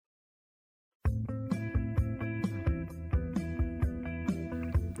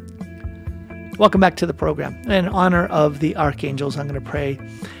Welcome back to the program. In honor of the archangels, I'm going to pray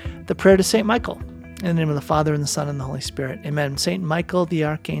the prayer to St. Michael. In the name of the Father, and the Son, and the Holy Spirit. Amen. St. Michael, the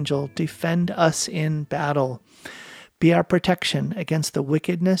archangel, defend us in battle. Be our protection against the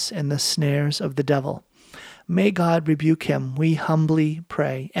wickedness and the snares of the devil. May God rebuke him, we humbly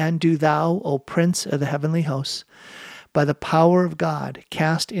pray. And do thou, O Prince of the heavenly hosts, by the power of God,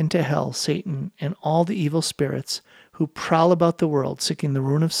 cast into hell Satan and all the evil spirits who prowl about the world, seeking the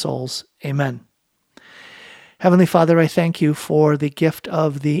ruin of souls. Amen. Heavenly Father, I thank you for the gift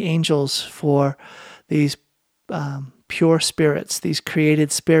of the angels, for these pure spirits, these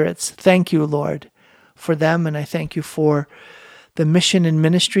created spirits. Thank you, Lord, for them, and I thank you for the mission and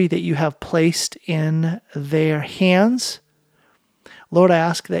ministry that you have placed in their hands. Lord, I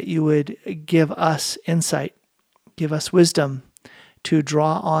ask that you would give us insight, give us wisdom to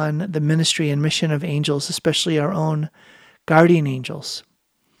draw on the ministry and mission of angels, especially our own guardian angels.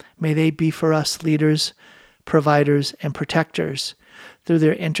 May they be for us leaders, providers, and protectors through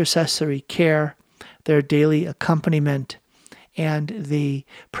their intercessory care, their daily accompaniment, and the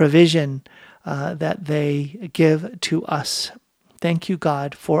provision that they give to us. Thank you,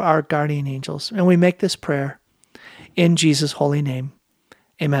 God, for our guardian angels. And we make this prayer in Jesus' holy name.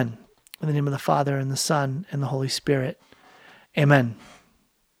 Amen. In the name of the Father, and the Son, and the Holy Spirit. Amen.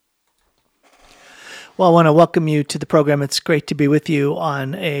 Well, I want to welcome you to the program. It's great to be with you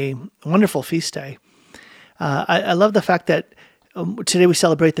on a wonderful feast day. I love the fact that today we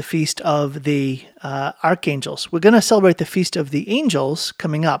celebrate the feast of the archangels. We're going to celebrate the feast of the angels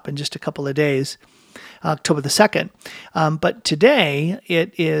coming up in just a couple of days, October the 2nd. But today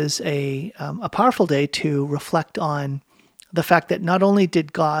it is a powerful day to reflect on the fact that not only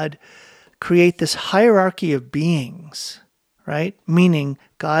did God create this hierarchy of beings, right? Meaning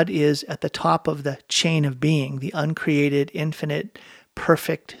God is at the top of the chain of being, the uncreated, infinite,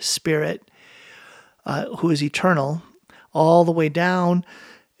 perfect spirit, who is eternal, all the way down.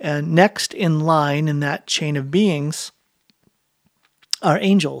 And next in line in that chain of beings are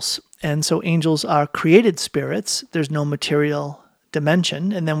angels. And so angels are created spirits. There's no material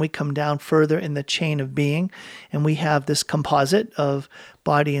dimension. And then we come down further in the chain of being, and we have this composite of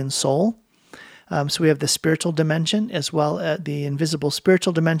body and soul. So we have the spiritual dimension, as well as the invisible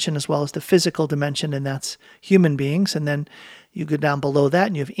spiritual dimension, as well as the physical dimension, and that's human beings. And then you go down below that,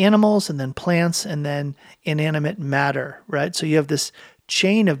 and you have animals, and then plants, and then inanimate matter, right? So you have this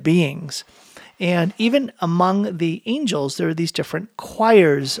chain of beings. And even among the angels, there are these different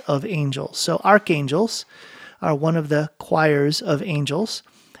choirs of angels. So archangels are one of the choirs of angels,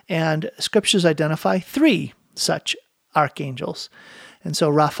 and scriptures identify 3 such archangels. And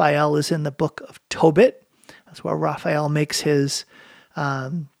so Raphael is in the book of Tobit. That's where Raphael makes his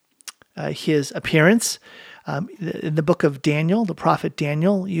appearance. In the book of Daniel, the prophet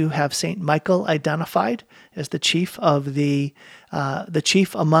Daniel, you have Saint Michael identified as the chief of the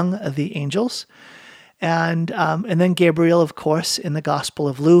chief among the angels, and then Gabriel, of course, in the Gospel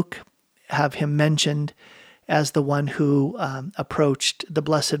of Luke, have him mentioned as the one who approached the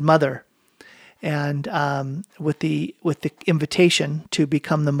Blessed Mother, and with the invitation to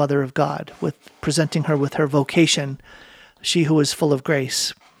become the Mother of God, with presenting her with her vocation, she who is full of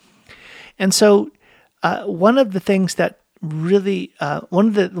grace. And so, one of the things that really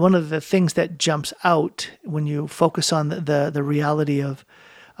one of the things that jumps out when you focus on the reality of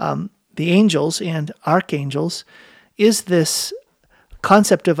the angels and archangels is this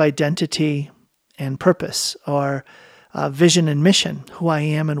concept of identity and purpose, or vision and mission, who I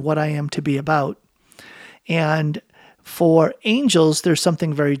am and what I am to be about. And for angels, there's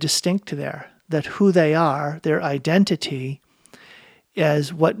something very distinct there, that who they are, their identity,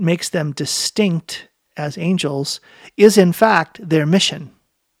 is what makes them distinct as angels, is in fact their mission.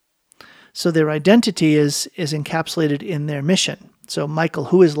 So their identity is encapsulated in their mission. So Michael,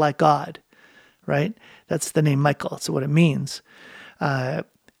 who is like God, right? That's the name Michael. That's what it means.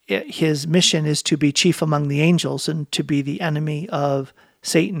 His mission is to be chief among the angels and to be the enemy of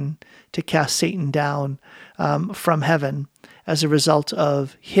Satan, to cast Satan down from heaven as a result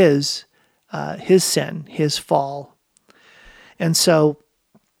of his sin, his fall. And so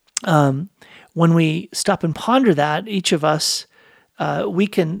when we stop and ponder that, each of us, we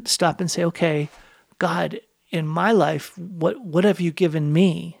can stop and say, okay, God, in my life, what have you given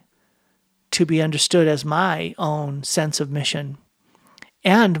me to be understood as my own sense of mission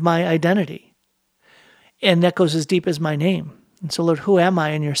and my identity? And that goes as deep as my name. And so, Lord, who am I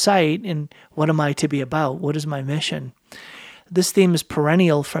in your sight, and what am I to be about? What is my mission? This theme is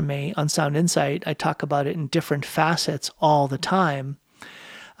perennial for me on Sound Insight. I talk about it in different facets all the time.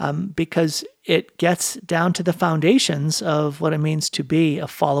 because it gets down to the foundations of what it means to be a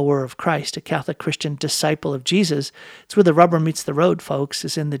follower of Christ, a Catholic Christian disciple of Jesus. It's where the rubber meets the road, folks,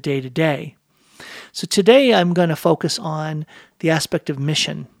 is in the day-to-day. So today I'm going to focus on the aspect of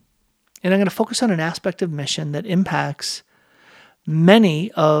mission. And I'm going to focus on an aspect of mission that impacts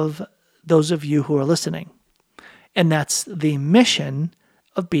many of those of you who are listening. And that's the mission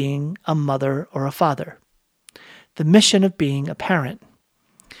of being a mother or a father, the mission of being a parent.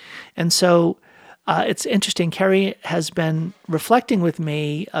 And so it's interesting. Carrie has been reflecting with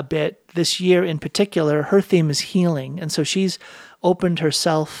me a bit this year in particular. Her theme is healing. And so she's opened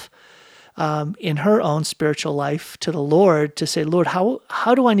herself in her own spiritual life to the Lord to say, Lord,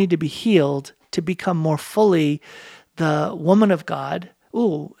 how do I need to be healed to become more fully the woman of God,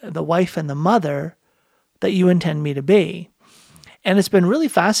 the wife and the mother that you intend me to be? And it's been really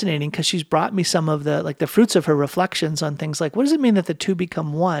fascinating because she's brought me some of the fruits of her reflections on things like, what does it mean that the two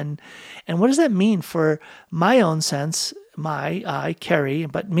become one? And what does that mean for my own sense, I, Carrie,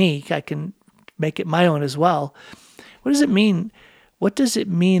 but me, I can make it my own as well. What does it mean? What does it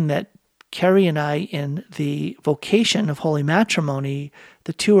mean that Carrie and I, in the vocation of holy matrimony,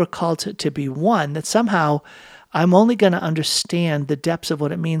 the two are called to be one, that somehow I'm only going to understand the depths of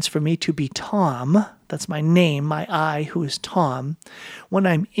what it means for me to be Tom, that's my name, my I, who is Tom, when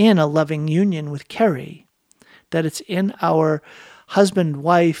I'm in a loving union with Carrie, that it's in our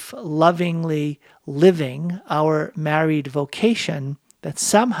husband-wife lovingly living our married vocation that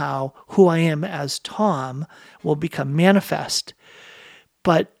somehow who I am as Tom will become manifest.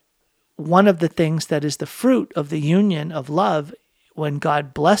 But one of the things that is the fruit of the union of love, when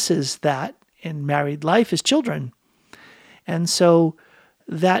God blesses that in married life, is children. And so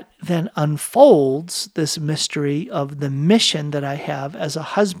that then unfolds this mystery of the mission that I have as a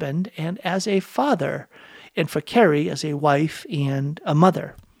husband and as a father, and for Carrie as a wife and a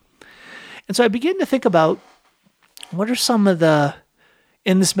mother. And so I begin to think about what are some of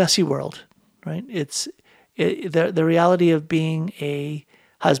in this messy world, right? The reality of being a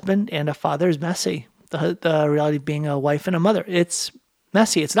husband and a father is messy. The reality of being a wife and a mother, it's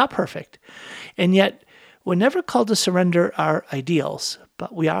messy. It's not perfect. And yet, we're never called to surrender our ideals,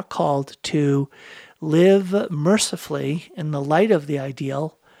 but we are called to live mercifully in the light of the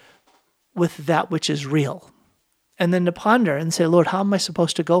ideal with that which is real. And then to ponder and say, Lord, how am I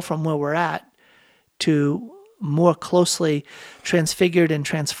supposed to go from where we're at to more closely transfigured and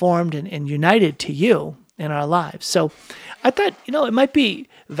transformed and united to you in our lives? So I thought, it might be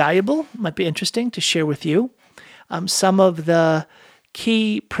valuable, might be interesting to share with you some of the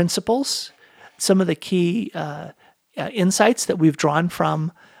key principles, some of the key insights that we've drawn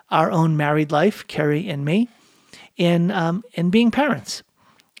from our own married life, Carrie and me, in being parents.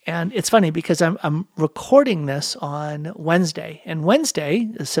 And it's funny because I'm recording this on Wednesday, and Wednesday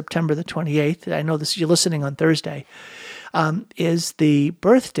is September the 28th. I know you're listening on Thursday. Is the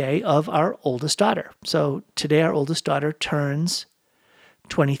birthday of our oldest daughter. So today our oldest daughter turns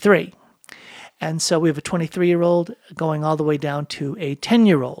 23. And so we have a 23-year-old going all the way down to a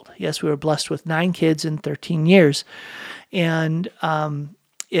 10-year-old. Yes, we were blessed with 9 kids in 13 years. And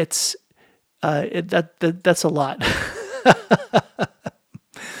that's a lot.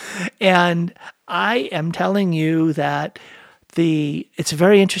 And I am telling you that it's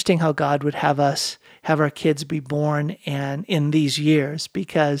very interesting how God would have our kids be born and in these years,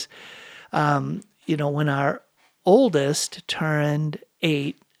 because when our oldest turned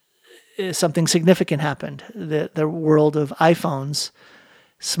 8, something significant happened. The world of iPhones,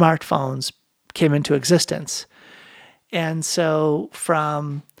 smartphones came into existence. And so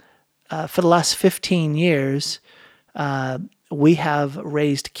for the last 15 years, we have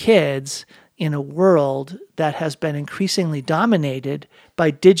raised kids in a world that has been increasingly dominated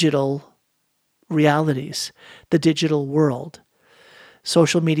by digital realities, the digital world,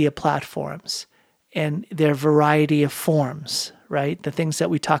 social media platforms, and their variety of forms, right? The things that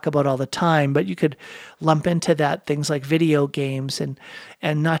we talk about all the time, but you could lump into that things like video games and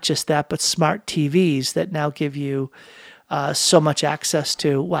not just that, but smart TVs that now give you so much access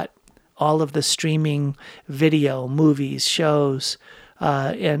to all of the streaming video, movies, shows,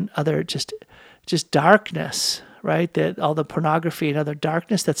 and other just darkness, right? That all the pornography and other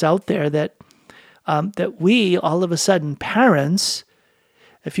darkness that's out there that we all of a sudden, parents,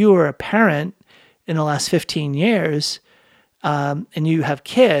 if you were a parent in the last 15 years, and you have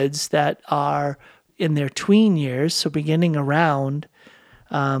kids that are in their tween years, so beginning around,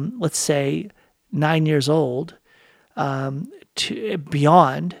 let's say, 9 years old, to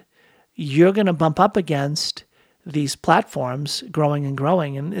beyond, you're going to bump up against these platforms growing and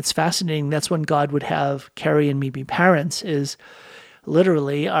growing. And it's fascinating. That's when God would have Carrie and me be parents, is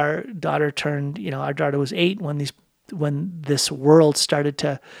literally, our daughter was 8 when this world started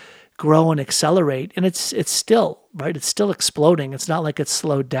to grow and accelerate, and it's still, right? It's still exploding. It's not like it's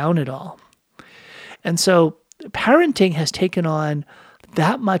slowed down at all. And so parenting has taken on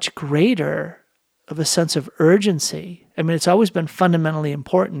that much greater of a sense of urgency. I mean, it's always been fundamentally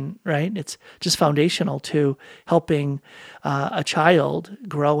important, right? It's just foundational to helping a child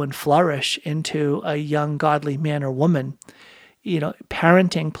grow and flourish into a young, godly man or woman.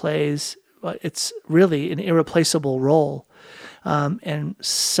 Parenting plays, it's really an irreplaceable role. And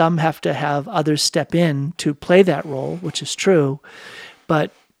some have to have others step in to play that role, which is true.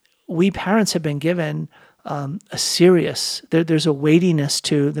 But we parents have been given there's a weightiness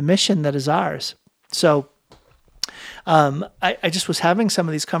to the mission that is ours. So I just was having some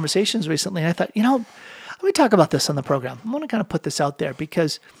of these conversations recently, and I thought, let me talk about this on the program. I want to kind of put this out there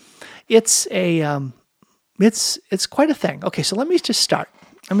because it's it's quite a thing. Okay, so let me start.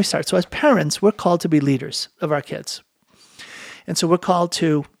 So as parents, we're called to be leaders of our kids. And so we're called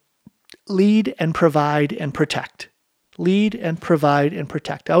to lead and provide and protect. Lead and provide and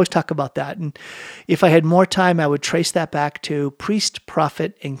protect. I always talk about that. And if I had more time, I would trace that back to priest,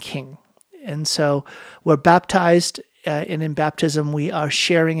 prophet, and king. And so we're baptized, and in baptism, we are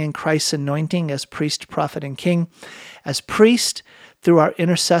sharing in Christ's anointing as priest, prophet, and king. As priest, through our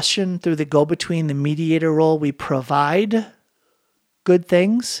intercession, through the go-between, the mediator role, we provide good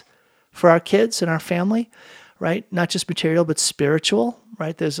things for our kids and our family, right? Not just material, but spiritual,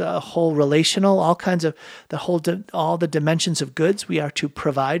 right? There's a whole relational, all kinds of all the dimensions of goods we are to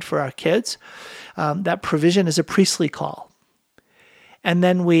provide for our kids. That provision is a priestly call. And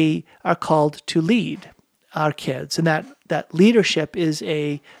then we are called to lead our kids. And that leadership is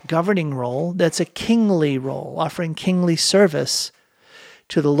a governing role. That's a kingly role, offering kingly service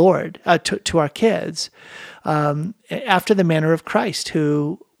to the Lord, to our kids, after the manner of Christ,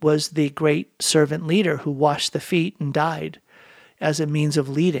 who was the great servant leader who washed the feet and died as a means of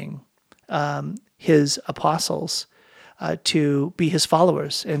leading his apostles to be his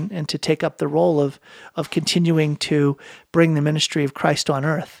followers and to take up the role of continuing to bring the ministry of Christ on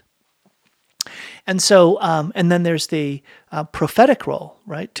earth. And so, and then there's the prophetic role,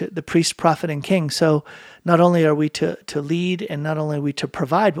 right? To the priest, prophet, and king. So not only are we to lead and not only are we to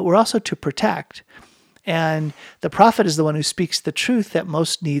provide, but we're also to protect. And the prophet is the one who speaks the truth that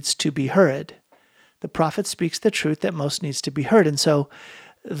most needs to be heard. The prophet speaks the truth that most needs to be heard. And so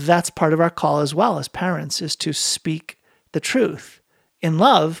that's part of our call as well as parents, is to speak the truth in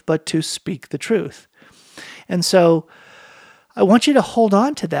love, but to speak the truth. And so I want you to hold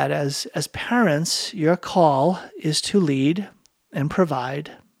on to that as parents. Your call is to lead and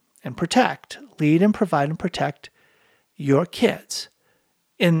provide and protect. Lead and provide and protect your kids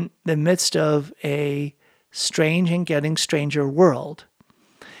in the midst of a strange and getting stranger world,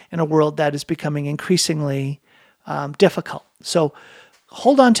 in a world that is becoming increasingly difficult. So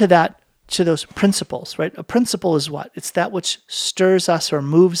hold on to that, to those principles, right? A principle is what? It's that which stirs us or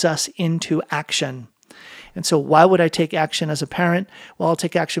moves us into action. And so why would I take action as a parent? Well, I'll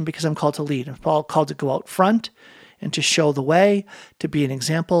take action because I'm called to lead. I'm called to go out front and to show the way, to be an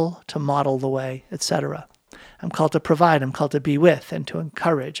example, to model the way, etc. I'm called to provide. I'm called to be with and to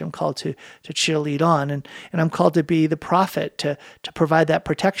encourage. I'm called to cheerlead on. And I'm called to be the prophet, to provide that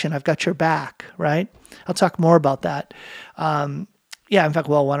protection. I've got your back, right? I'll talk more about that. In fact,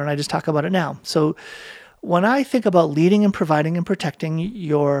 why don't I just talk about it now? So when I think about leading and providing and protecting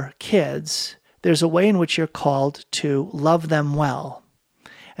your kids, there's a way in which you're called to love them well.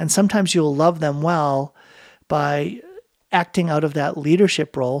 And sometimes you'll love them well by acting out of that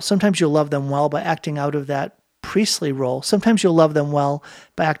leadership role. Sometimes you'll love them well by acting out of that priestly role. Sometimes you'll love them well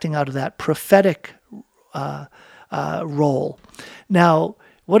by acting out of that prophetic role. Now,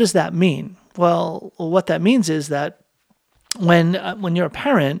 what does that mean? Well, what that means is that when you're a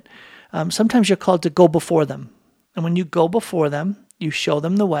parent, sometimes you're called to go before them. And when you go before them, you show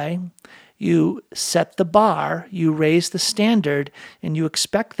them the way, you set the bar, you raise the standard, and you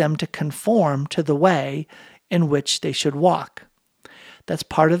expect them to conform to the way in which they should walk. That's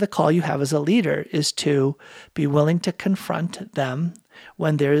part of the call you have as a leader, is to be willing to confront them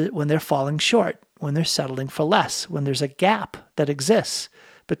when they're falling short, when they're settling for less, when there's a gap that exists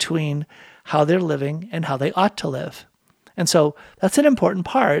between how they're living and how they ought to live. And so that's an important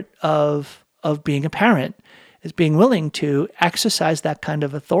part of being a parent, is being willing to exercise that kind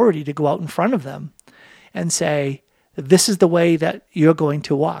of authority to go out in front of them and say, this is the way that you're going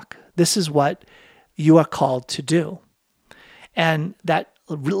to walk. This is what you are called to do. And that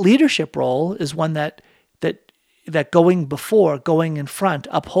leadership role is one that going before, going in front,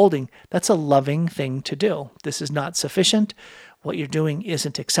 upholding, that's a loving thing to do. This is not sufficient. what you're doing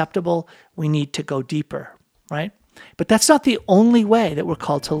isn't acceptable. We need to go deeper, right? But that's not the only way that we're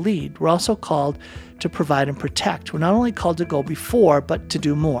called to lead. We're also called to provide and protect. We're not only called to go before, but to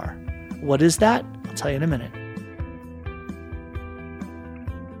do more. What is that? I'll tell you in a minute.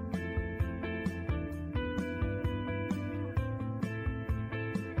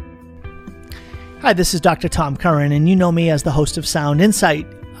 Hi, this is Dr. Tom Curran, and you know me as the host of Sound Insight.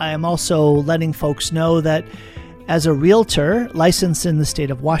 I am also letting folks know that as a realtor licensed in the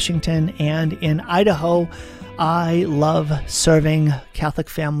state of Washington and in Idaho, I love serving Catholic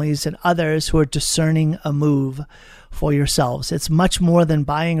families and others who are discerning a move for yourselves. It's much more than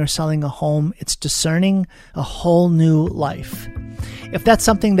buying or selling a home. It's discerning a whole new life. If that's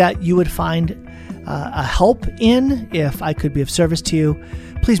something that you would find a help in, if I could be of service to you,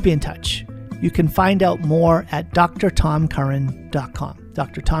 please be in touch. You can find out more at drtomcurran.com.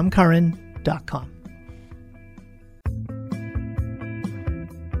 drtomcurran.com.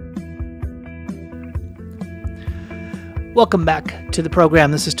 Welcome back to the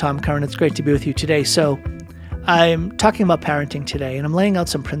program. This is Tom Curran. It's great to be with you today. So I'm talking about parenting today, and I'm laying out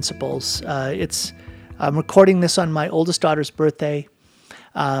some principles. I'm recording this on my oldest daughter's birthday.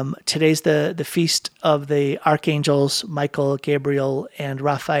 Today's the feast of the archangels, Michael, Gabriel, and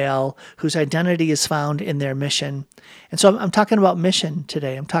Raphael, whose identity is found in their mission. And so I'm talking about mission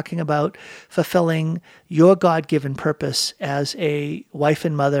today. I'm talking about fulfilling your God-given purpose as a wife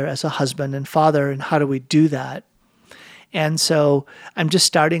and mother, as a husband and father, and how do we do that? And so I'm just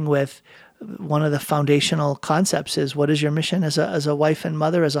starting with one of the foundational concepts is, what is your mission as a wife and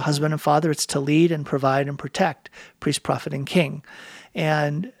mother, as a husband and father? It's to lead and provide and protect, priest, prophet, and king.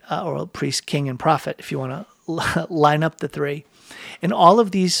 And or priest, king, and prophet, if you want to line up the three. And all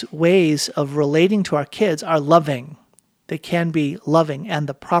of these ways of relating to our kids are loving. They can be loving, and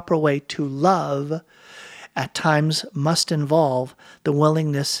the proper way to love at times must involve the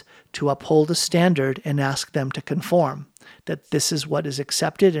willingness to uphold a standard and ask them to conform, that this is what is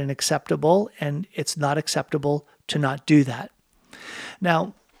accepted and acceptable, and it's not acceptable to not do that.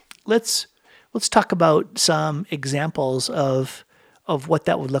 Now, let's talk about some examples of what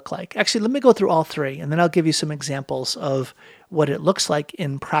that would look like. Actually, let me go through all three, and then I'll give you some examples of what it looks like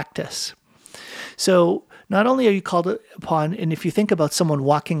in practice. So not only are you called upon, and if you think about someone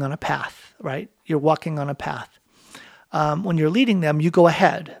walking on a path, right? You're walking on a path. When you're leading them, you go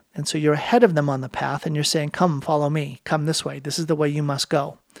ahead. And so you're ahead of them on the path, and you're saying, come, follow me. Come this way. This is the way you must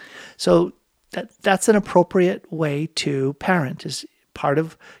go. So that's an appropriate way to parent, is part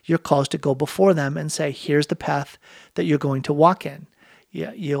of your call is to go before them and say, here's the path that you're going to walk in.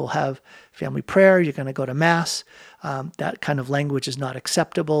 You'll have family prayer. You're going to go to Mass. That kind of language is not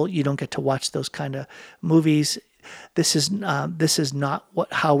acceptable. You don't get to watch those kind of movies. This is not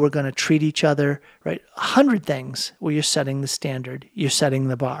how we're going to treat each other, right? 100 things where you're setting the standard. You're setting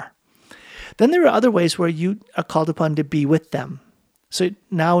the bar. Then there are other ways where you are called upon to be with them. So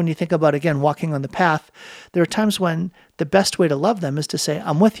now when you think about, again, walking on the path, there are times when the best way to love them is to say,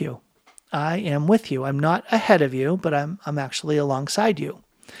 I'm with you. I am with you. I'm not ahead of you, but I'm actually alongside you.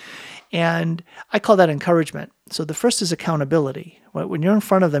 And I call that encouragement. So the first is accountability. When you're in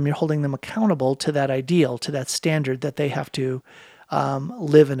front of them, you're holding them accountable to that ideal, to that standard that they have to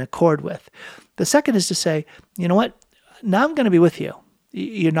live in accord with. The second is to say, you know what? Now I'm going to be with you.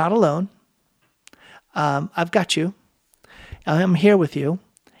 You're not alone. I've got you. I'm here with you.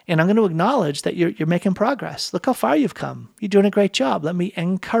 And I'm going to acknowledge that you're making progress. Look how far you've come. You're doing a great job. Let me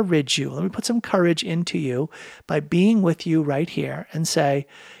encourage you. Let me put some courage into you by being with you right here and say,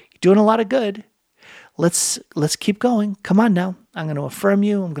 you're doing a lot of good. Let's keep going. Come on now. I'm going to affirm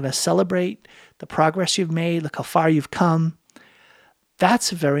you. I'm going to celebrate the progress you've made. Look how far you've come. That's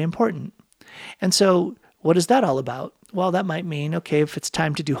very important. And so what is that all about? Well, that might mean, okay, if it's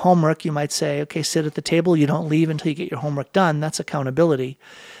time to do homework, you might say, okay, sit at the table. You don't leave until you get your homework done. That's accountability.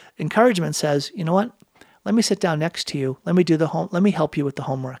 Encouragement says, you know what? Let me sit down next to you. Let me help you with the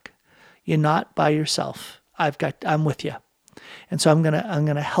homework. You're not by yourself. I'm with you. And so I'm going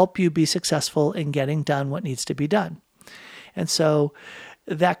to help you be successful in getting done what needs to be done. And so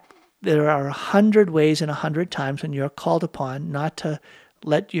that there are 100 ways and 100 times when you're called upon not to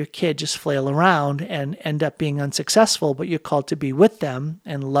let your kid just flail around and end up being unsuccessful, but you're called to be with them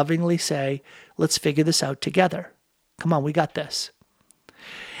and lovingly say, let's figure this out together. Come on, we got this.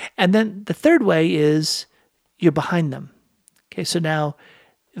 And then the third way is you're behind them. Okay, so now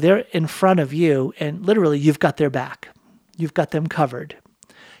they're in front of you and literally you've got their back. You've got them covered.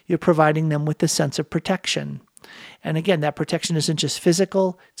 You're providing them with the sense of protection. And again, that protection isn't just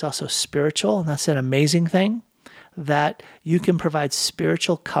physical, it's also spiritual. And that's an amazing thing, that you can provide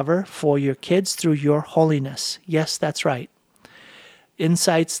spiritual cover for your kids through your holiness. Yes, that's right.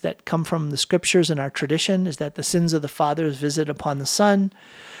 insights that come from the scriptures and our tradition is that the sins of the fathers visit upon the son,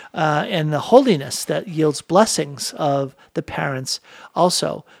 and the holiness that yields blessings of the parents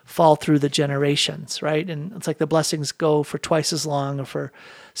also fall through the generations, right? And it's like the blessings go for twice as long, or for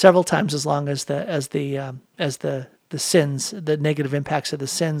several times as long as the sins, the negative impacts of the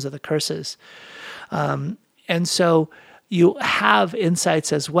sins or the curses. And so you have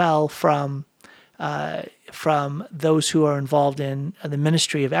insights as well from those who are involved in the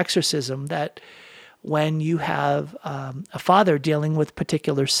ministry of exorcism, that when you have a father dealing with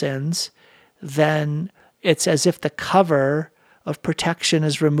particular sins, then it's as if the cover of protection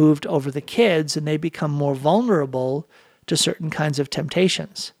is removed over the kids and they become more vulnerable to certain kinds of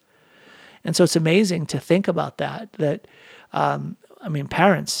temptations. And so it's amazing to think about that,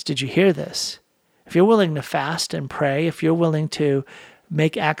 parents, did you hear this? If you're willing to fast and pray, if you're willing to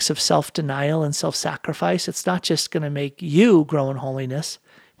make acts of self-denial and self-sacrifice, it's not just going to make you grow in holiness,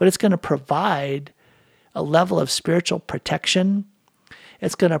 but it's going to provide a level of spiritual protection.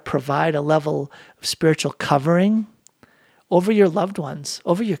 It's going to provide a level of spiritual covering over your loved ones,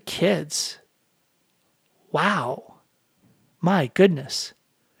 over your kids. Wow. My goodness.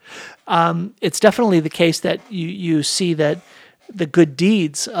 It's definitely the case that you see that the good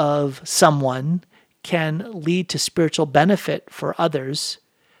deeds of someone can lead to spiritual benefit for others.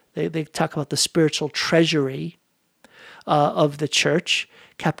 They talk about the spiritual treasury of the church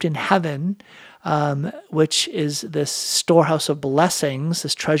kept in heaven, which is this storehouse of blessings,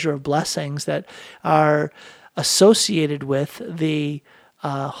 this treasure of blessings that are associated with the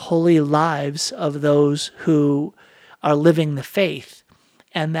holy lives of those who are living the faith,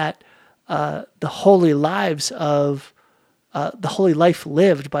 and that the holy lives of the holy life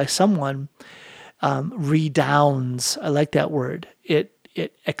lived by someone redounds. I like that word. It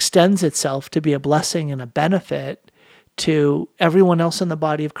extends itself to be a blessing and a benefit to everyone else in the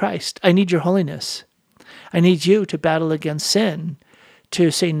body of Christ. I need your holiness. I need you to battle against sin, to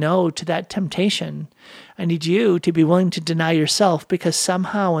say no to that temptation. I need you to be willing to deny yourself, because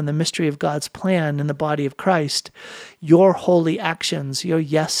somehow in the mystery of God's plan in the body of Christ, your holy actions, your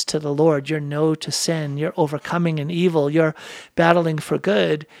yes to the Lord, your no to sin, your overcoming an evil, your battling for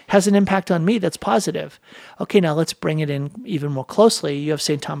good has an impact on me that's positive. Okay, now let's bring it in even more closely. You have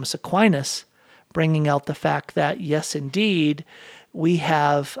St. Thomas Aquinas bringing out the fact that, yes, indeed, we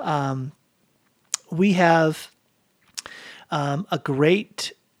have a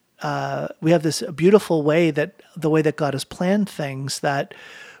great, we have this beautiful way that the way that God has planned things, that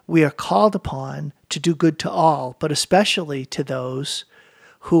we are called upon to do good to all, but especially to those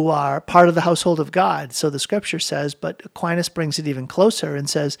who are part of the household of God. So the scripture says, but Aquinas brings it even closer and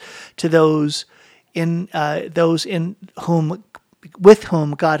says, to those with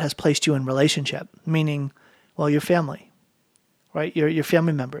whom God has placed you in relationship, meaning, well, your family, right? Your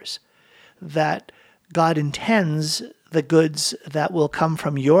family members, that God intends the goods that will come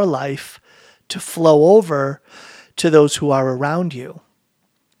from your life to flow over to those who are around you.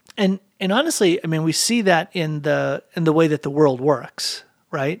 And honestly, we see that in the way that the world works,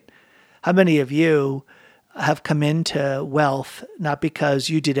 right? How many of you have come into wealth not because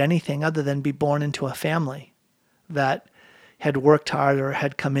you did anything other than be born into a family that had worked hard or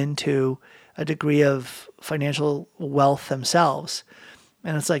had come into a degree of financial wealth themselves?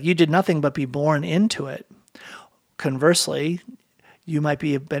 And it's like you did nothing but be born into it. Conversely, you might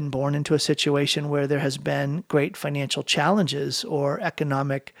have been born into a situation where there has been great financial challenges or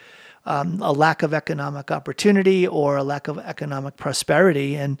a lack of economic opportunity or a lack of economic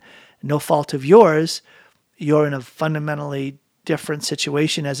prosperity, and no fault of yours, you're in a fundamentally different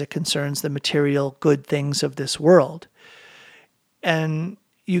situation as it concerns the material good things of this world. And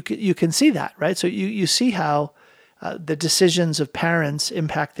you can see that, right? So you see how the decisions of parents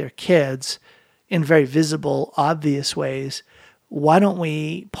impact their kids in very visible, obvious ways. Why don't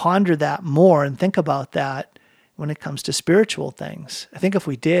we ponder that more and think about that when it comes to spiritual things? I think if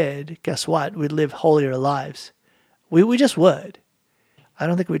we did, guess what? We'd live holier lives. We just would. I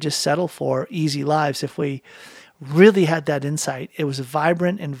don't think we'd just settle for easy lives if we really had that insight. It was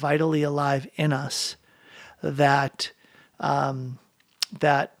vibrant and vitally alive in us that the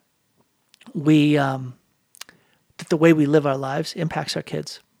way we live our lives impacts our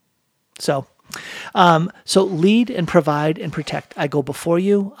kids. So lead and provide and protect. I go before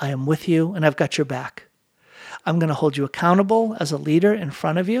you, I am with you, and I've got your back. I'm going to hold you accountable as a leader in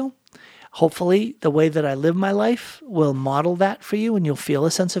front of you. Hopefully, the way that I live my life will model that for you, and you'll feel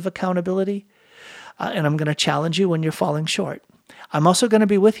a sense of accountability. And I'm going to challenge you when you're falling short. I'm also going to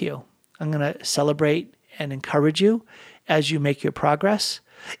be with you. I'm going to celebrate and encourage you as you make your progress.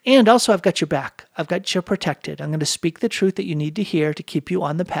 And also, I've got your back. I've got you protected. I'm going to speak the truth that you need to hear to keep you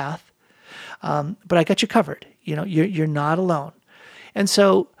on the path. But I got you covered. You're not alone. And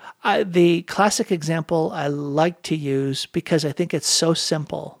so the classic example I like to use, because I think it's so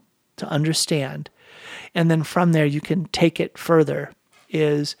simple to understand, and then from there you can take it further,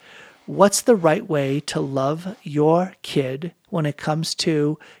 is what's the right way to love your kid when it comes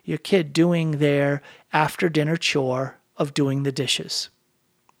to your kid doing their after dinner chore of doing the dishes,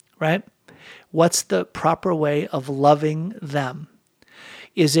 right? What's the proper way of loving them?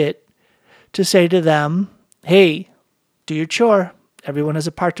 Is it to say to them, hey, do your chore. Everyone has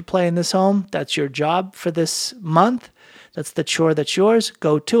a part to play in this home. That's your job for this month. That's the chore that's yours.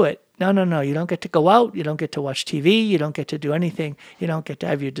 Go to it. No. You don't get to go out. You don't get to watch TV. You don't get to do anything. You don't get to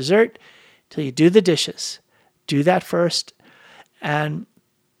have your dessert till you do the dishes. Do that first. And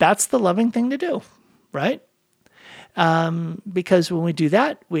that's the loving thing to do, right? Because when we do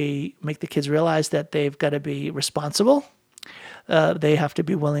that, we make the kids realize that they've got to be responsible. They have to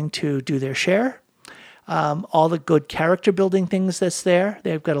be willing to do their share. All the good character building things that's there,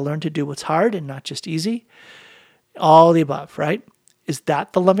 they've got to learn to do what's hard and not just easy. All the above, right? Is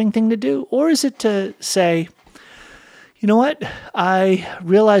that the loving thing to do? Or is it to say, you know what? I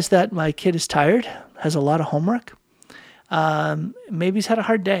realize that my kid is tired, has a lot of homework. Maybe he's had a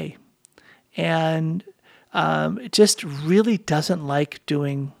hard day. And it just really doesn't like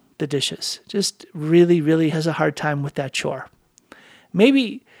doing the dishes. Just really, really has a hard time with that chore.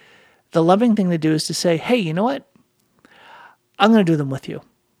 Maybe the loving thing to do is to say, hey, you know what? I'm going to do them with you.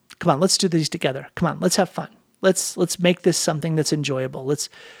 Come on, let's do these together. Come on, let's have fun. Let's make this something that's enjoyable. Let's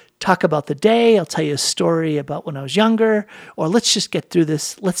talk about the day. I'll tell you a story about when I was younger, or let's just get through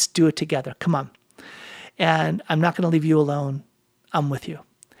this. Let's do it together. Come on. And I'm not going to leave you alone. I'm with you.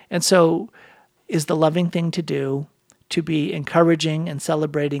 And so is the loving thing to do to be encouraging and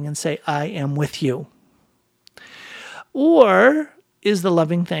celebrating and say, I am with you? Or is the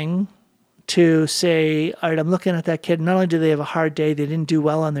loving thing to say, all right, I'm looking at that kid. Not only do they have a hard day, they didn't do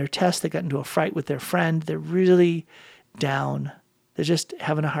well on their test, they got into a fight with their friend, they're really down. They're just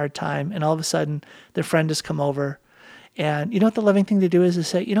having a hard time. And all of a sudden, their friend has come over. And you know what the loving thing to do is to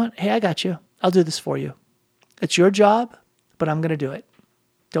say, you know what? Hey, I got you. I'll do this for you. It's your job, but I'm going to do it.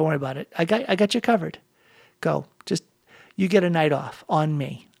 Don't worry about it. I got you covered. Go. Just, you get a night off on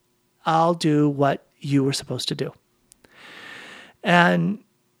me. I'll do what you were supposed to do. And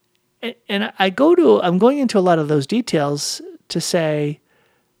I'm going into a lot of those details to say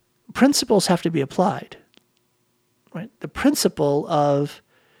principles have to be applied, right? The principle of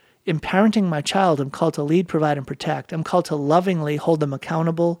in parenting my child, I'm called to lead, provide, and protect. I'm called to lovingly hold them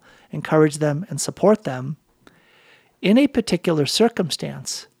accountable, encourage them, and support them in a particular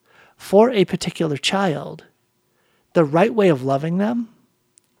circumstance for a particular child. The right way of loving them,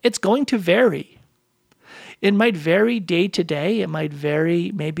 it's going to vary. It might vary day to day. It might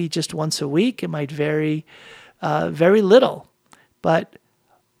vary maybe just once a week. It might vary very little. But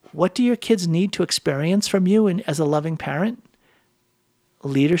what do your kids need to experience from you as a loving parent?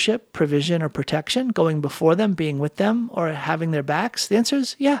 Leadership, provision, or protection, going before them, being with them, or having their backs? The answer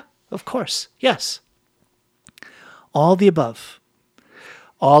is yeah, of course, yes. All the above.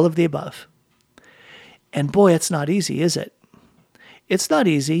 All of the above. And boy, it's not easy, is it? It's not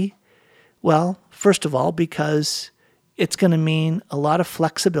easy. Well, first of all, because it's going to mean a lot of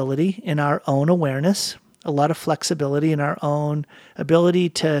flexibility in our own awareness, a lot of flexibility in our own ability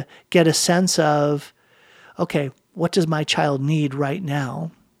to get a sense of, okay, what does my child need right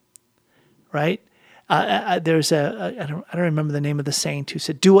now, right? There's I don't remember the name of the saint who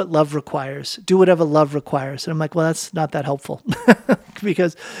said, do what love requires, do whatever love requires. And I'm like, well, that's not that helpful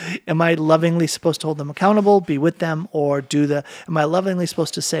because am I lovingly supposed to hold them accountable, be with them, or am I lovingly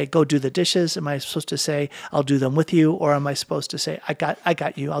supposed to say, go do the dishes? Am I supposed to say, I'll do them with you? Or am I supposed to say, I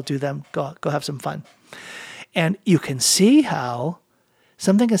got you, I'll do them, go have some fun. And you can see how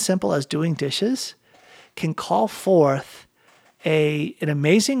something as simple as doing dishes can call forth an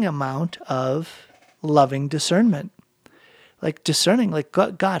amazing amount of loving discernment. Like discerning, like,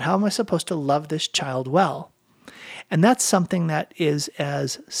 God, how am I supposed to love this child well? And that's something that is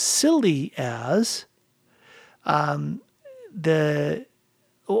as silly as not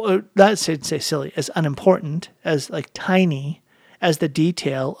say silly, as unimportant, as like tiny as the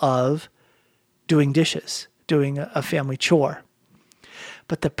detail of doing dishes, doing a family chore.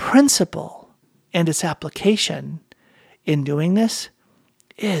 But the principle and its application in doing this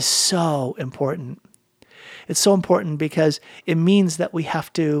is so important. It's so important because it means that we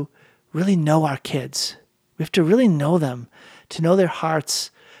have to really know our kids. We have to really know them, to know their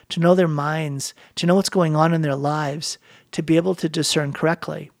hearts, to know their minds, to know what's going on in their lives, to be able to discern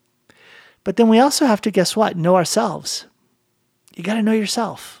correctly. But then we also have to, guess what? Know ourselves. You got to know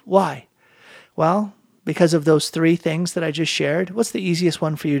yourself. Why? Well, because of those three things that I just shared. What's the easiest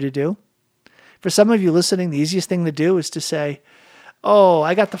one for you to do? For some of you listening, the easiest thing to do is to say, oh,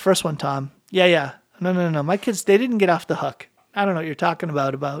 I got the first one, Tom. Yeah. No. My kids, they didn't get off the hook. I don't know what you're talking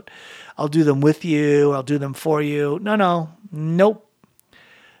about I'll do them with you, or I'll do them for you. Nope.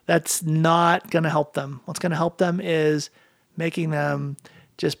 That's not going to help them. What's going to help them is making them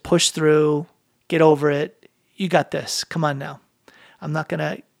just push through, get over it. You got this. Come on now. I'm not going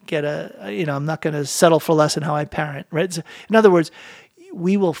to I'm not going to settle for less in how I parent, right? So, in other words,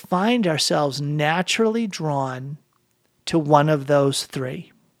 we will find ourselves naturally drawn to one of those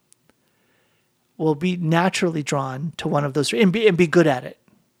three. We'll be naturally drawn to one of those three and be good at it.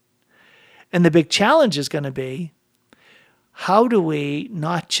 And the big challenge is going to be, how do we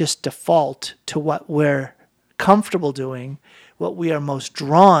not just default to what we're comfortable doing, what we are most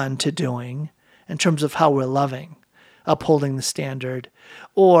drawn to doing in terms of how we're loving, upholding the standard?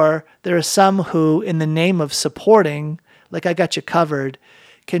 Or there are some who, in the name of supporting, like I got you covered,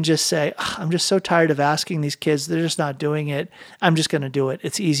 can just say, I'm just so tired of asking these kids. They're just not doing it. I'm just going to do it.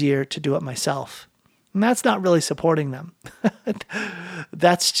 It's easier to do it myself. And that's not really supporting them.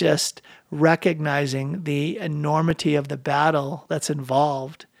 That's just recognizing the enormity of the battle that's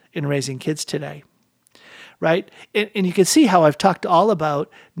involved in raising kids today, right? And you can see how I've talked all about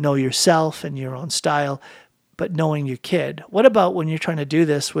know yourself and your own style, but knowing your kid. What about when you're trying to do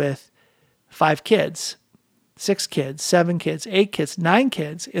this with 5 kids, 6 kids, 7 kids, 8 kids, 9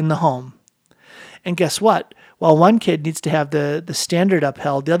 kids in the home? And guess what? While one kid needs to have the standard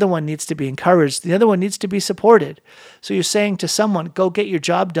upheld, the other one needs to be encouraged, the other one needs to be supported. So you're saying to someone, go get your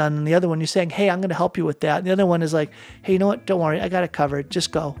job done, and the other one, you're saying, hey, I'm going to help you with that. And the other one is like, hey, you know what? Don't worry, I got it covered.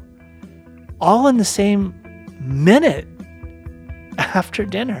 Just go. All in the same minute after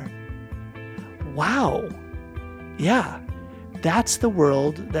dinner. Wow. Yeah, that's the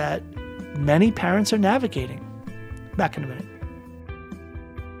world that many parents are navigating. Back in a minute.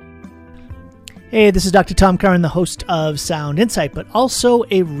 Hey, this is Dr. Tom Curran, the host of Sound Insight, but also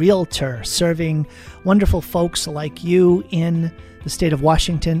a realtor serving wonderful folks like you in the state of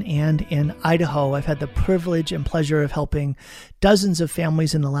Washington and in Idaho. I've had the privilege and pleasure of helping dozens of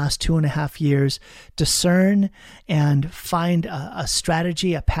families in the last 2.5 years discern and find a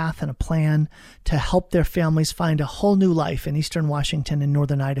strategy, a path, and a plan to help their families find a whole new life in eastern Washington and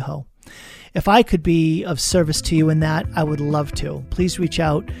northern Idaho. If I could be of service to you in that, I would love to. Please reach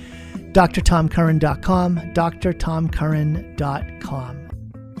out. drtomcurran.com, drtomcurran.com.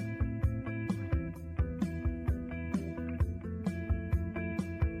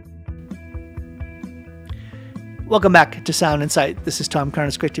 Welcome back to Sound Insight. This is Tom Curran.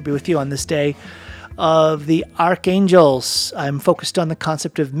 It's great to be with you on this day of the archangels. I'm focused on the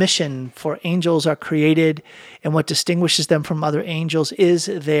concept of mission, for angels are created, and what distinguishes them from other angels is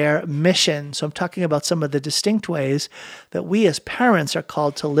their mission. So I'm talking about some of the distinct ways that we as parents are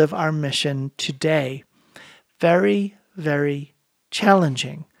called to live our mission today. Very, very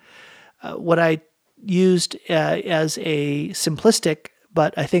challenging. What I used as a simplistic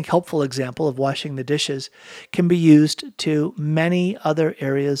but I think helpful example of washing the dishes can be used to many other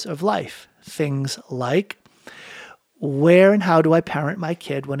areas of life. Things like, where and how do I parent my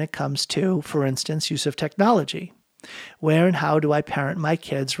kid when it comes to, for instance, use of technology? Where and how do I parent my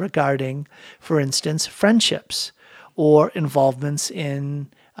kids regarding, for instance, friendships or involvements in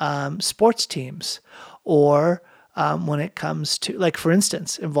sports teams? Or when it comes to, like, for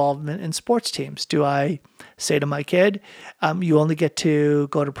instance, involvement in sports teams. Do I say to my kid, you only get to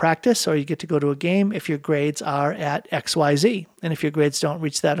go to practice or you get to go to a game if your grades are at XYZ. And if your grades don't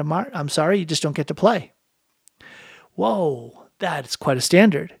reach that mark, I'm sorry, you just don't get to play. Whoa, that's quite a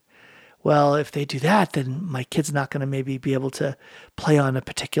standard. Well, if they do that, then my kid's not going to maybe be able to play on a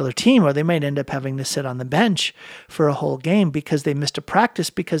particular team, or they might end up having to sit on the bench for a whole game because they missed a practice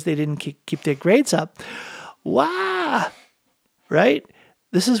because they didn't keep their grades up. Wow, right?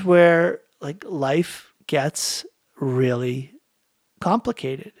 This is where life gets really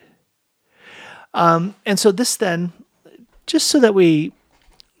complicated. And so this then, just so that we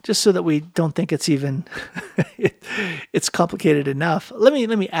don't think it's even it's complicated enough, let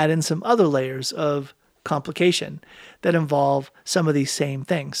me add in some other layers of complication that involve some of these same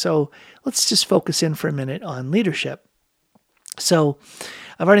things. So let's just focus in for a minute on leadership. So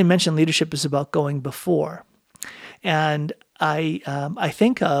I've already mentioned leadership is about going before. And I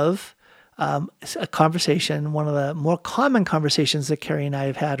think of It's a conversation, one of the more common conversations that Carrie and I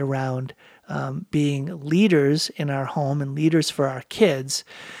have had around being leaders in our home and leaders for our kids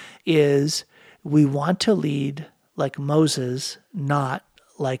is we want to lead like Moses, not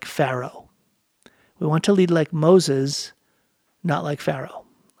like Pharaoh. We want to lead like Moses, not like Pharaoh.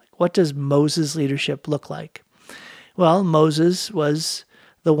 What does Moses' leadership look like? Well, Moses was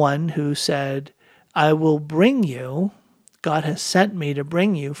the one who said, I will bring you, God has sent me to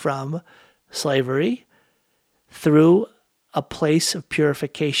bring you from slavery through a place of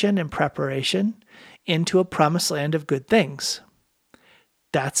purification and preparation into a promised land of good things.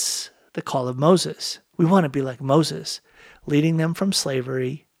 That's the call of Moses. We want to be like Moses, leading them from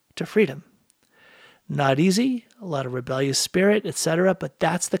slavery to freedom. Not easy, a lot of rebellious spirit, etc., but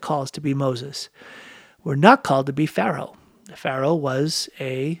that's the call, is to be Moses. We're not called to be Pharaoh. Pharaoh was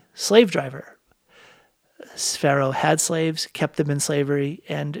a slave driver. Pharaoh had slaves, kept them in slavery,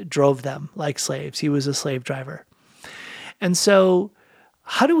 and drove them like slaves. He was a slave driver. And so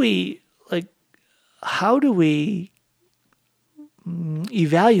how do we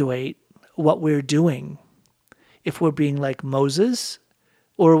evaluate what we're doing if we're being like Moses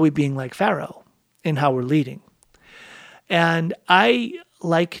or are we being like Pharaoh in how we're leading? And I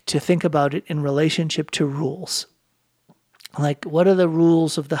like to think about it in relationship to rules. Like, what are the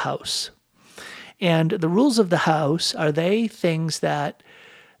rules of the house? And the rules of the house, are they things that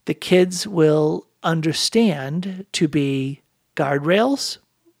the kids will understand to be guardrails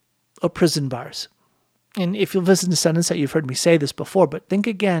or prison bars? And if you've listened to Sunset, you've heard me say this before, but think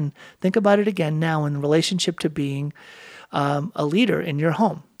about it again now in relationship to being a leader in your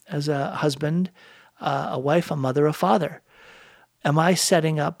home as a husband, a wife, a mother, a father. Am I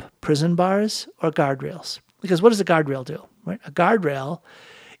setting up prison bars or guardrails? Because what does a guardrail do? Right? A guardrail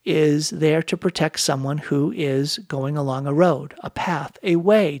is there to protect someone who is going along a road, a path, a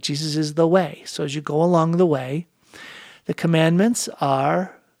way. Jesus is the way. So as you go along the way, the commandments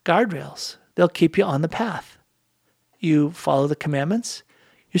are guardrails. They'll keep you on the path. You follow the commandments,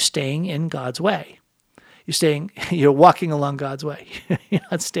 you're staying in God's way. You're walking along God's way. You're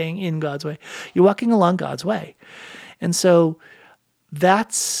not staying in God's way. You're walking along God's way. And so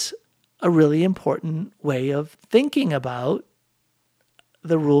that's a really important way of thinking about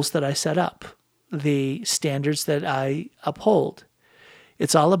the rules that I set up, the standards that I uphold.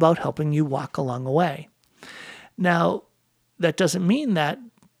 It's all about helping you walk along a way. Now, that doesn't mean that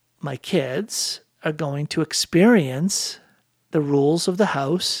my kids are going to experience the rules of the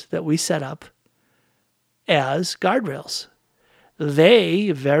house that we set up as guardrails. They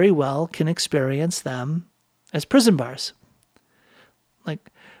very well can experience them as prison bars.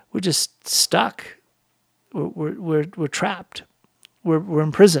 Like, we're just stuck. We're trapped. We're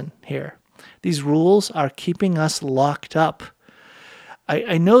in prison here. These rules are keeping us locked up.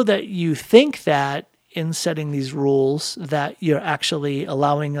 I know that you think that in setting these rules that you're actually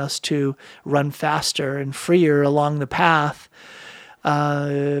allowing us to run faster and freer along the path,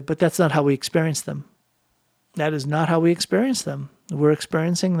 but that's not how we experience them. That is not how we experience them. We're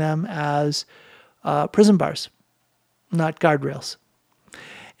experiencing them as prison bars, not guardrails.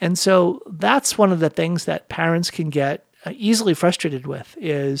 And so that's one of the things that parents can get easily frustrated with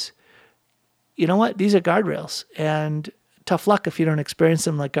is, you know what, these are guardrails. And tough luck if you don't experience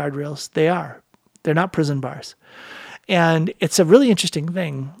them like guardrails. They are. They're not prison bars. And it's a really interesting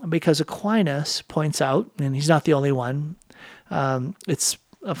thing because Aquinas points out, and he's not the only one, it's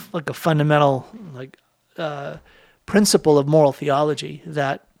like a fundamental principle of moral theology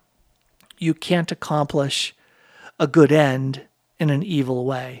that you can't accomplish a good end in an evil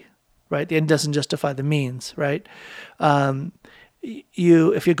way, right? The end doesn't justify the means, right?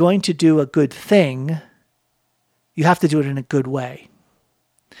 If you're going to do a good thing, you have to do it in a good way.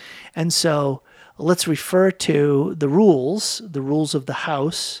 And so let's refer to the rules of the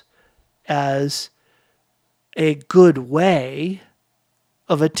house, as a good way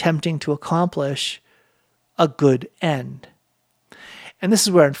of attempting to accomplish a good end. And this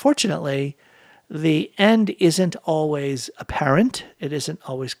is where, unfortunately, the end isn't always apparent. It isn't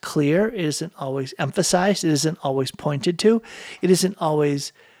always clear. It isn't always emphasized. It isn't always pointed to. It isn't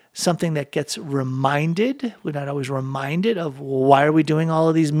always something that gets reminded. We're not always reminded of, well, why are we doing all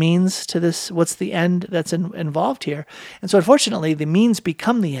of these means to this? What's the end that's involved here? And so unfortunately, the means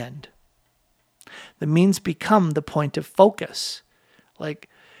become the end. The means become the point of focus. Like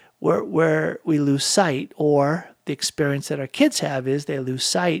where we lose sight, or the experience that our kids have is they lose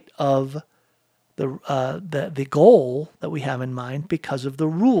sight of the goal that we have in mind because of the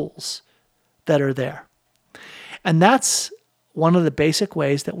rules that are there. And that's one of the basic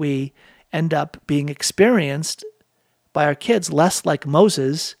ways that we end up being experienced by our kids less like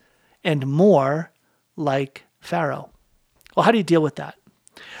Moses and more like Pharaoh. Well, how do you deal with that?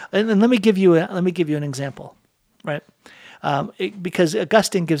 And let me give you an example, right? Because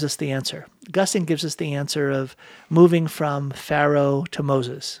Augustine gives us the answer. Augustine gives us the answer of moving from Pharaoh to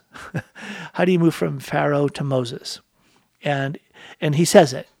Moses. How do you move from Pharaoh to Moses? And he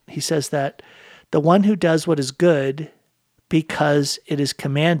says it. He says that the one who does what is good because it is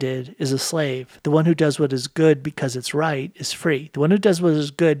commanded is a slave. The one who does what is good because it's right is free. The one who does what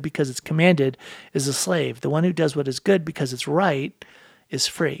is good because it's commanded is a slave. The one who does what is good because it's right is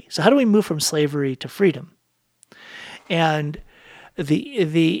free. So how do we move from slavery to freedom? And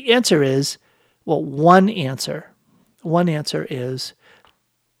the answer is, well, one answer is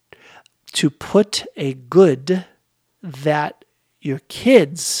to put a good that your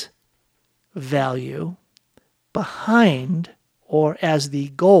kids value behind or as the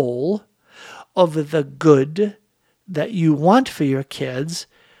goal of the good that you want for your kids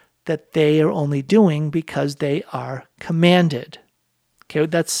that they are only doing because they are commanded. Okay,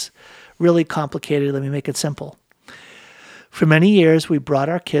 that's really complicated. Let me make it simple. For many years, we brought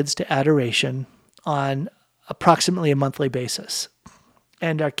our kids to adoration on approximately a monthly basis.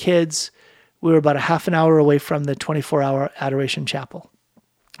 And our kids, we were about a half an hour away from the 24-hour adoration chapel.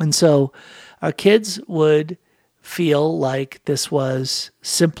 And so our kids would feel like this was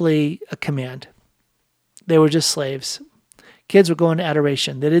simply a command. They were just slaves. Kids were going to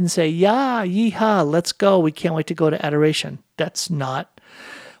adoration. They didn't say, yeah, yeehaw, let's go. We can't wait to go to adoration. That's not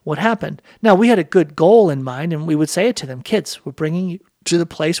what happened. Now, we had a good goal in mind, and we would say it to them, kids, we're bringing you to the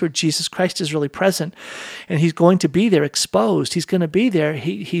place where Jesus Christ is really present, and he's going to be there exposed. He's going to be there.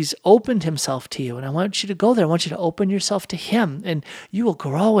 He's opened himself to you, and I want you to go there. I want you to open yourself to him, and you will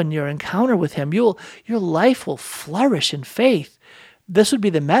grow in your encounter with him. Your life will flourish in faith. This would be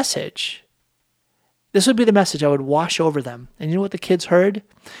the message. This would be the message I would wash over them. And you know what the kids heard?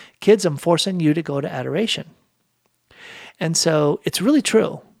 Kids, I'm forcing you to go to adoration. And so it's really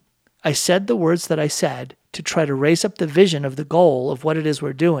true. I said the words that I said to try to raise up the vision of the goal of what it is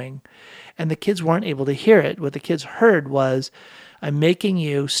we're doing. And the kids weren't able to hear it. What the kids heard was, I'm making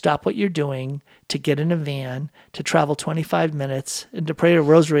you stop what you're doing to get in a van, to travel 25 minutes, and to pray a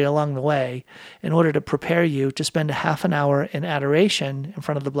rosary along the way in order to prepare you to spend a half an hour in adoration in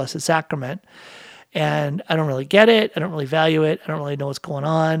front of the Blessed Sacrament. And I don't really get it. I don't really value it. I don't really know what's going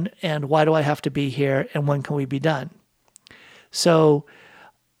on. And why do I have to be here? And when can we be done? So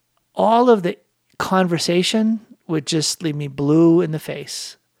all of the conversation would just leave me blue in the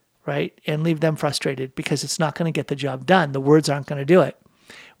face, right? And leave them frustrated because it's not going to get the job done. The words aren't going to do it.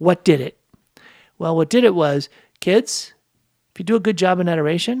 What did it? Well, what did it was, kids, if you do a good job in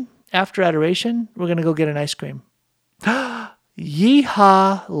adoration, after adoration, we're going to go get an ice cream.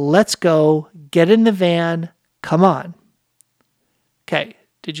 Yeehaw, let's go, get in the van, come on. Okay,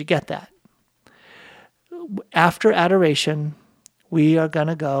 did you get that? After adoration, we are going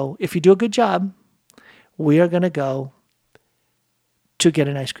to go, if you do a good job, we are going to go to get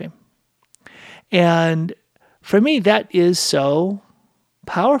an ice cream. And for me, that is so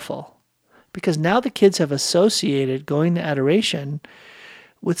powerful because now the kids have associated going to adoration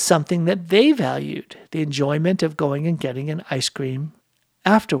with something that they valued, the enjoyment of going and getting an ice cream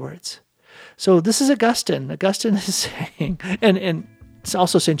afterwards. So this is Augustine. Augustine is saying, and it's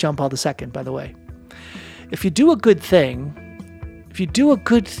also St. John Paul II, by the way, if you do a good thing,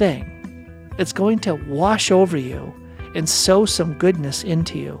 it's going to wash over you and sow some goodness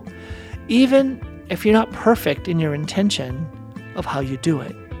into you, even if you're not perfect in your intention of how you do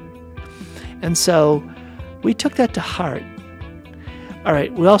it. And so we took that to heart. All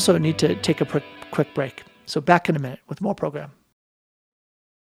right, we also need to take a quick break. So back in a minute with more program.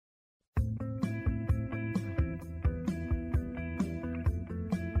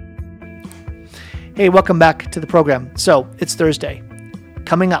 Hey, welcome back to the program. So it's Thursday.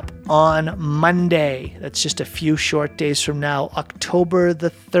 Coming up on Monday, that's just a few short days from now, October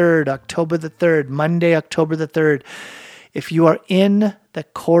the 3rd, Monday, October the 3rd. If you are in the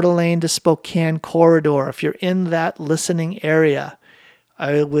Coeur d'Alene to Spokane corridor, if you're in that listening area,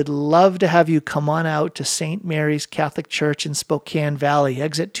 I would love to have you come on out to St. Mary's Catholic Church in Spokane Valley,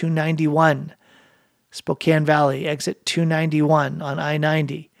 exit 291. Spokane Valley, exit 291 on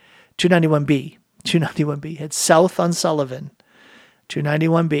I-90, 291B. It's south on Sullivan,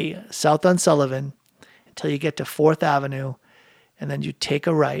 291B, south on Sullivan, until you get to 4th Avenue, and then you take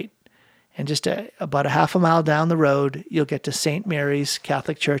a right, and just about a half a mile down the road, you'll get to St. Mary's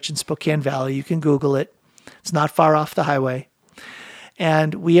Catholic Church in Spokane Valley. You can Google it. It's not far off the highway.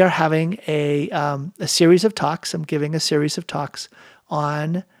 And we are having a series of talks. I'm giving a series of talks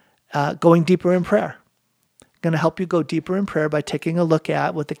on going deeper in prayer. going to help you go deeper in prayer by taking a look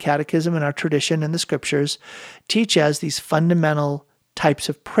at what the Catechism and our tradition and the Scriptures teach as these fundamental types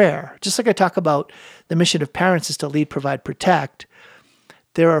of prayer. Just like I talk about the mission of parents is to lead, provide, protect,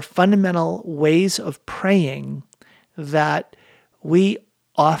 there are fundamental ways of praying that we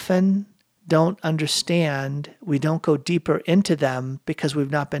often don't understand. We don't go deeper into them because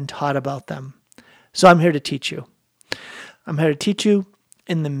we've not been taught about them. So I'm here to teach you. I'm here to teach you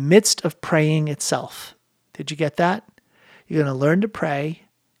in the midst of praying itself. Did you get that? You're going to learn to pray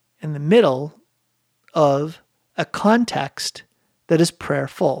in the middle of a context that is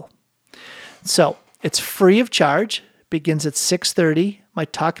prayerful. So it's free of charge, begins at 6:30. My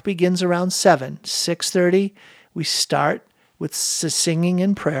talk begins around 7. 6:30, we start with singing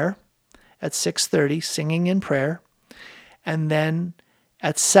in prayer. At 6:30, singing in prayer. And then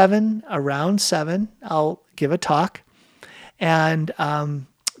at 7, around 7, I'll give a talk. And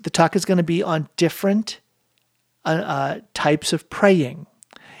the talk is going to be on different types of praying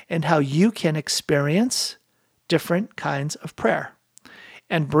and how you can experience different kinds of prayer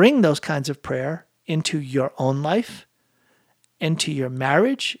and bring those kinds of prayer into your own life, into your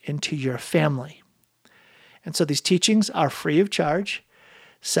marriage, into your family. And so these teachings are free of charge.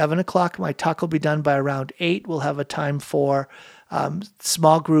 7 o'clock, my talk will be done by around 8. We'll have a time for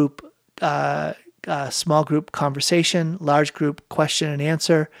small group conversation, large group question and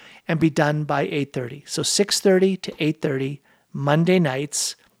answer, and be done by 8:30. So 6:30 to 8:30, Monday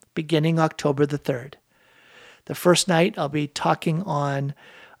nights, beginning October the 3rd. The first night, I'll be talking on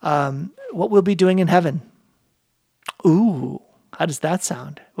what we'll be doing in heaven. Ooh, how does that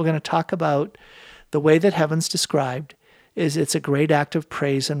sound? We're going to talk about the way that heaven's described is it's a great act of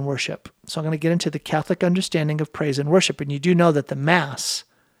praise and worship. So I'm going to get into the Catholic understanding of praise and worship. And you do know that the Mass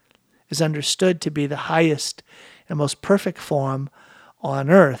is understood to be the highest and most perfect form on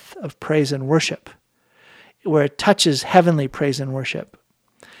earth of praise and worship, where it touches heavenly praise and worship.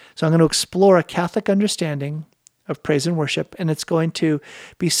 So I'm going to explore a Catholic understanding of praise and worship, and it's going to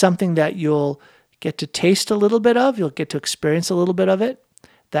be something that you'll get to taste a little bit of, you'll get to experience a little bit of it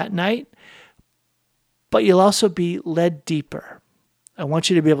that night, but you'll also be led deeper. I want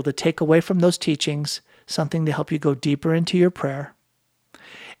you to be able to take away from those teachings something to help you go deeper into your prayer,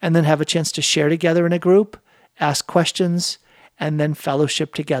 and then have a chance to share together in a group, ask questions, and then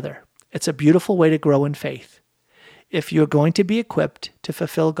fellowship together. It's a beautiful way to grow in faith. If you're going to be equipped to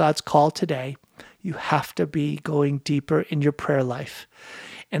fulfill God's call today, you have to be going deeper in your prayer life.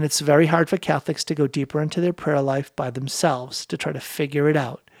 And it's very hard for Catholics to go deeper into their prayer life by themselves, to try to figure it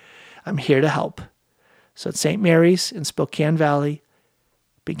out. I'm here to help. So at St. Mary's in Spokane Valley,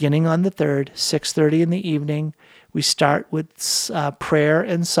 beginning on the 3rd, 6:30 in the evening, we start with prayer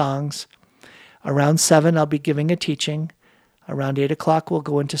and songs. Around 7, I'll be giving a teaching. Around 8 o'clock, we'll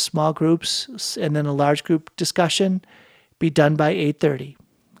go into small groups and then a large group discussion, be done by 8:30.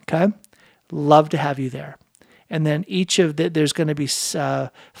 Okay? Love to have you there. And then there's going to be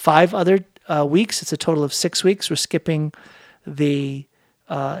 5 other weeks. It's a total of 6 weeks. We're skipping the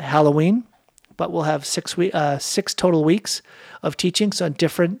Halloween, but we'll have 6 total weeks of teachings on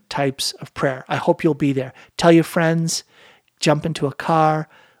different types of prayer. I hope you'll be there. Tell your friends, jump into a car.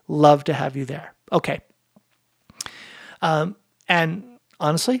 Love to have you there. Okay. And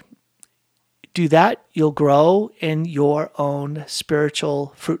honestly, do that. You'll grow in your own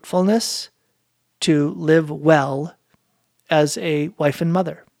spiritual fruitfulness to live well as a wife and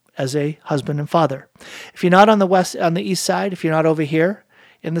mother, as a husband and father. If you're not on the east side, if you're not over here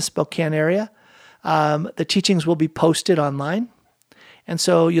in the Spokane area, the teachings will be posted online. And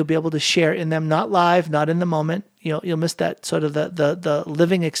so you'll be able to share in them, not live, not in the moment. You'll miss that sort of the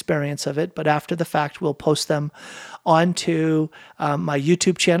living experience of it. But after the fact, we'll post them onto my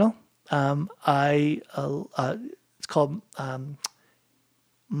YouTube channel. It's called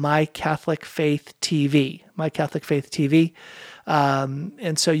My Catholic Faith TV. My Catholic Faith TV.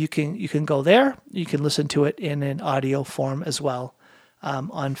 And so you can go there. You can listen to it in an audio form as well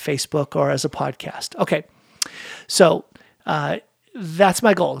on Facebook or as a podcast. Okay, so that's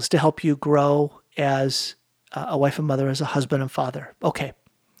my goal, is to help you grow as a wife and mother, as a husband and father. Okay,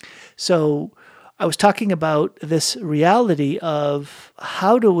 so I was talking about this reality of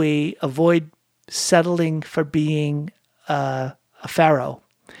how do we avoid settling for being a Pharaoh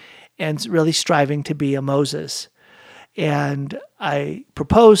and really striving to be a Moses. And I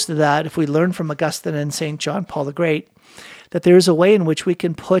proposed that if we learn from Augustine and St. John Paul the Great, that there is a way in which we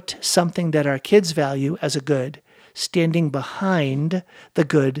can put something that our kids value as a good, standing behind the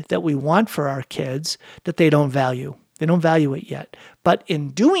good that we want for our kids that they don't value. They don't value it yet. But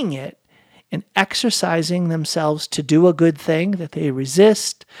in doing it, in exercising themselves to do a good thing that they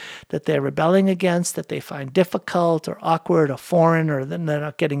resist, that they're rebelling against, that they find difficult or awkward or foreign, or then they're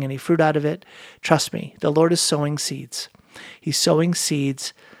not getting any fruit out of it, trust me, the Lord is sowing seeds. He's sowing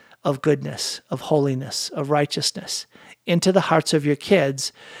seeds of goodness, of holiness, of righteousness into the hearts of your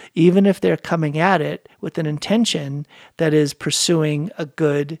kids, even if they're coming at it with an intention that is pursuing a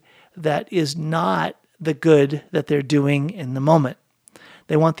good that is not the good that they're doing in the moment.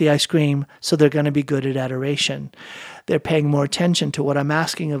 They want the ice cream, so they're going to be good at adoration. They're paying more attention to what I'm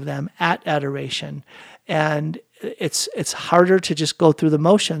asking of them at adoration. And it's harder to just go through the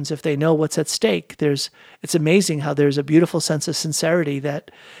motions if they know what's at stake. It's amazing how there's a beautiful sense of sincerity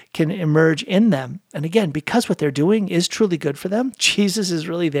that can emerge in them. And again, because what they're doing is truly good for them, Jesus is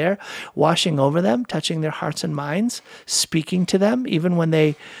really there, washing over them, touching their hearts and minds, speaking to them, even when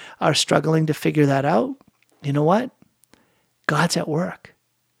they are struggling to figure that out. You know what? God's at work.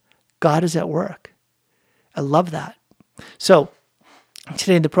 God is at work. I love that. So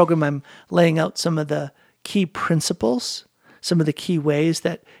today in the program, I'm laying out some of the key principles, some of the key ways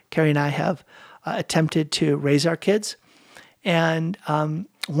that Carrie and I have attempted to raise our kids. And I'll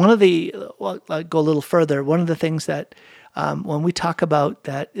go a little further. One of the things that when we talk about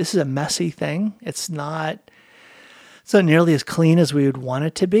that this is a messy thing, it's not nearly as clean as we would want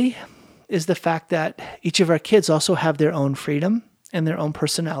it to be, is the fact that each of our kids also have their own freedom and their own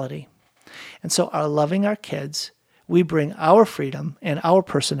personality. And so our loving our kids, we bring our freedom and our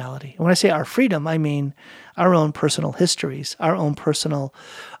personality. And when I say our freedom, I mean our own personal histories, our own personal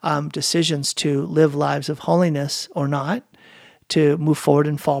decisions to live lives of holiness or not, to move forward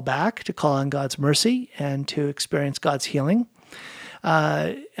and fall back, to call on God's mercy and to experience God's healing.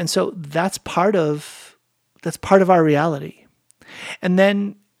 And so that's part of our reality. And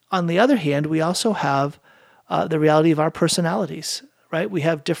then on the other hand, we also have the reality of our personalities, right? We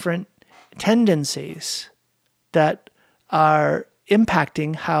have different tendencies that are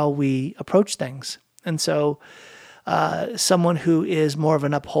impacting how we approach things. And so someone who is more of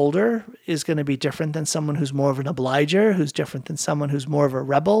an upholder is going to be different than someone who's more of an obliger, who's different than someone who's more of a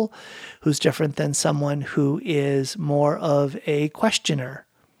rebel, who's different than someone who is more of a questioner,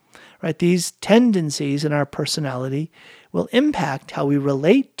 right? These tendencies in our personality will impact how we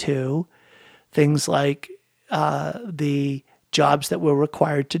relate to things like the jobs that we're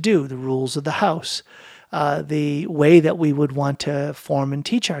required to do, the rules of the house, the way that we would want to form and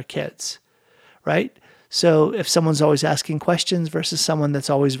teach our kids, right? So if someone's always asking questions versus someone that's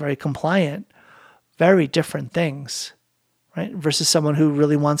always very compliant, very different things, right? Versus someone who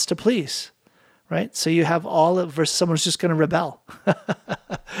really wants to please, right? So you have versus someone who's just going to rebel.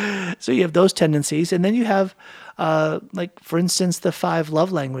 So you have those tendencies. And then you have, for instance, the 5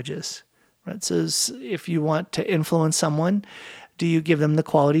 love languages, right? So if you want to influence someone, do you give them the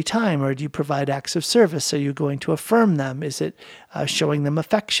quality time, or do you provide acts of service? Are you going to affirm them? Is it showing them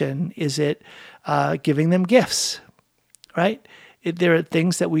affection? Is it giving them gifts, right? There are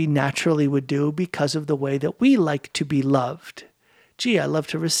things that we naturally would do because of the way that we like to be loved. Gee, I love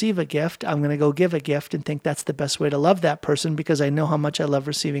to receive a gift. I'm going to go give a gift and think that's the best way to love that person because I know how much I love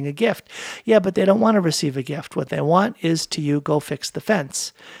receiving a gift. Yeah, but they don't want to receive a gift. What they want is to you go fix the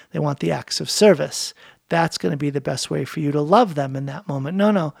fence. They want the acts of service. That's going to be the best way for you to love them in that moment.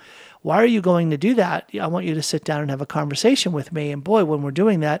 No. Why are you going to do that? I want you to sit down and have a conversation with me. And boy, when we're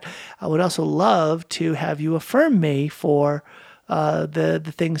doing that, I would also love to have you affirm me for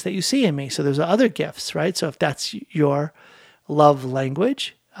the things that you see in me. So there's other gifts, right? So if that's your love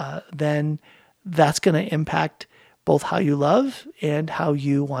language, then that's going to impact both how you love and how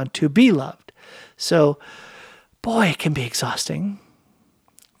you want to be loved. So, boy, it can be exhausting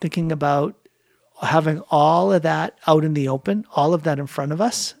thinking about having all of that out in the open, all of that in front of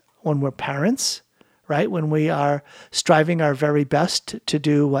us when we're parents, right? When we are striving our very best to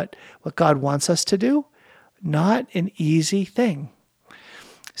do what God wants us to do. Not an easy thing.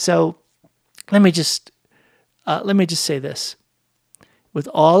 So let me just say this. With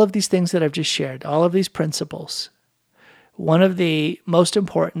all of these things that I've just shared, all of these principles, one of the most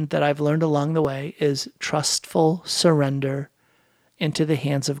important that I've learned along the way is trustful surrender into the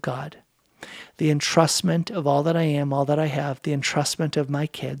hands of God. The entrustment of all that I am, all that I have, the entrustment of my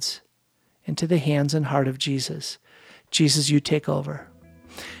kids into the hands and heart of Jesus. Jesus, you take over.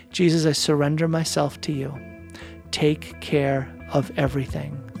 Jesus, I surrender myself to you. Take care of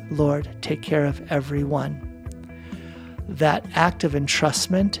everything. Lord, take care of everyone. That act of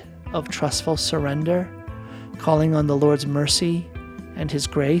entrustment, of trustful surrender, calling on the Lord's mercy and his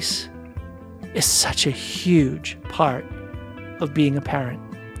grace, is such a huge part of being a parent.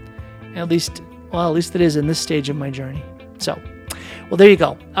 At least it is in this stage of my journey. So, Well, there you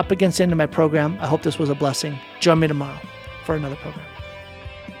go. Up against the end of my program. I hope this was a blessing. Join me tomorrow for another program.